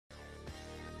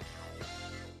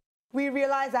We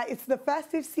realize that it's the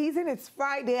festive season, it's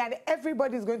Friday, and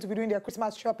everybody's going to be doing their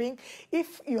Christmas shopping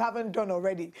if you haven't done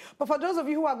already. But for those of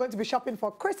you who are going to be shopping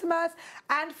for Christmas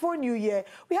and for New Year,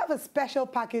 we have a special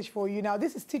package for you now.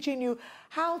 This is teaching you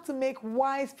how to make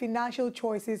wise financial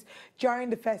choices during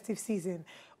the festive season.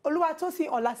 Oluwatosin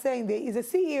Olaseyinde is the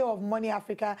CEO of Money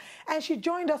Africa, and she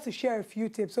joined us to share a few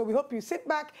tips. So we hope you sit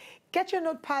back, get your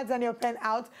notepads and your pen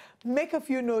out, make a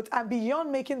few notes, and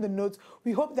beyond making the notes,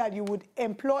 we hope that you would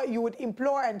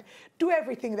implore and do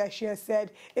everything that she has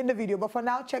said in the video. But for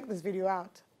now, check this video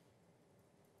out.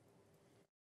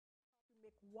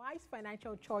 Make wise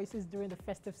financial choices during the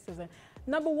festive season.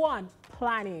 Number one,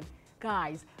 planning.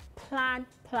 Guys, plan.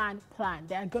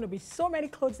 There are going to be so many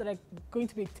clothes that are going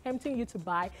to be tempting you to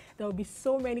buy. There will be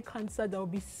so many concerts. There will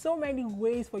be so many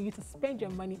ways for you to spend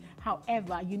your money.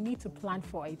 However, you need to plan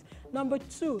for it. Number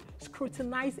two,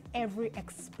 scrutinize every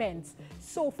expense.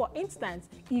 So, for instance,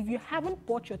 if you haven't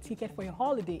bought your ticket for your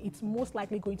holiday, it's most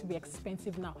likely going to be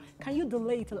expensive now. Can you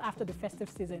delay it till after the festive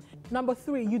season? Number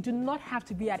three, you do not have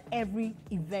to be at every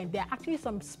event. There are actually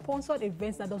some sponsored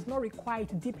events that does not require you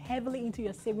to dip heavily into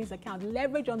your savings account.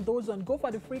 Leverage on those ones. Go for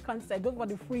the free concert, go for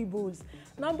the free booze.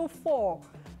 Number four,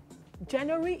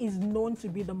 January is known to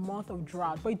be the month of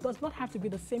drought, but it does not have to be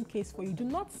the same case for you. Do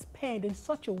not spend in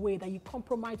such a way that you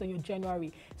compromise on your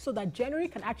January, so that January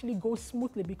can actually go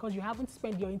smoothly because you haven't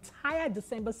spent your entire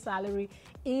December salary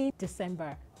in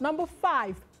December. Number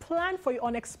five, plan for your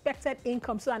unexpected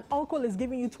income. So an uncle is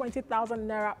giving you 20,000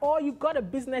 naira, or you got a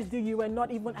business deal you were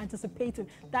not even anticipating.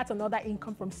 That's another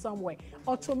income from somewhere.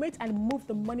 Automate and move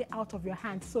the money out of your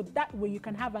hands, so that way you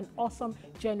can have an awesome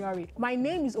January. My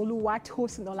name is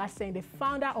Oluwatosin Olaseyinde, the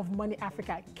founder of Money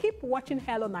Africa. Keep watching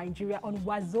Hello Nigeria on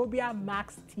Wazobia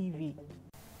Max TV.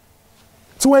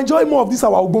 To enjoy more of these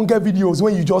our Ogbonge videos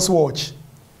when you just watch,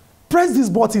 press this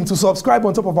button to subscribe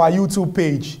on top of our YouTube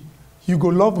page. You go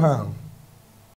love her.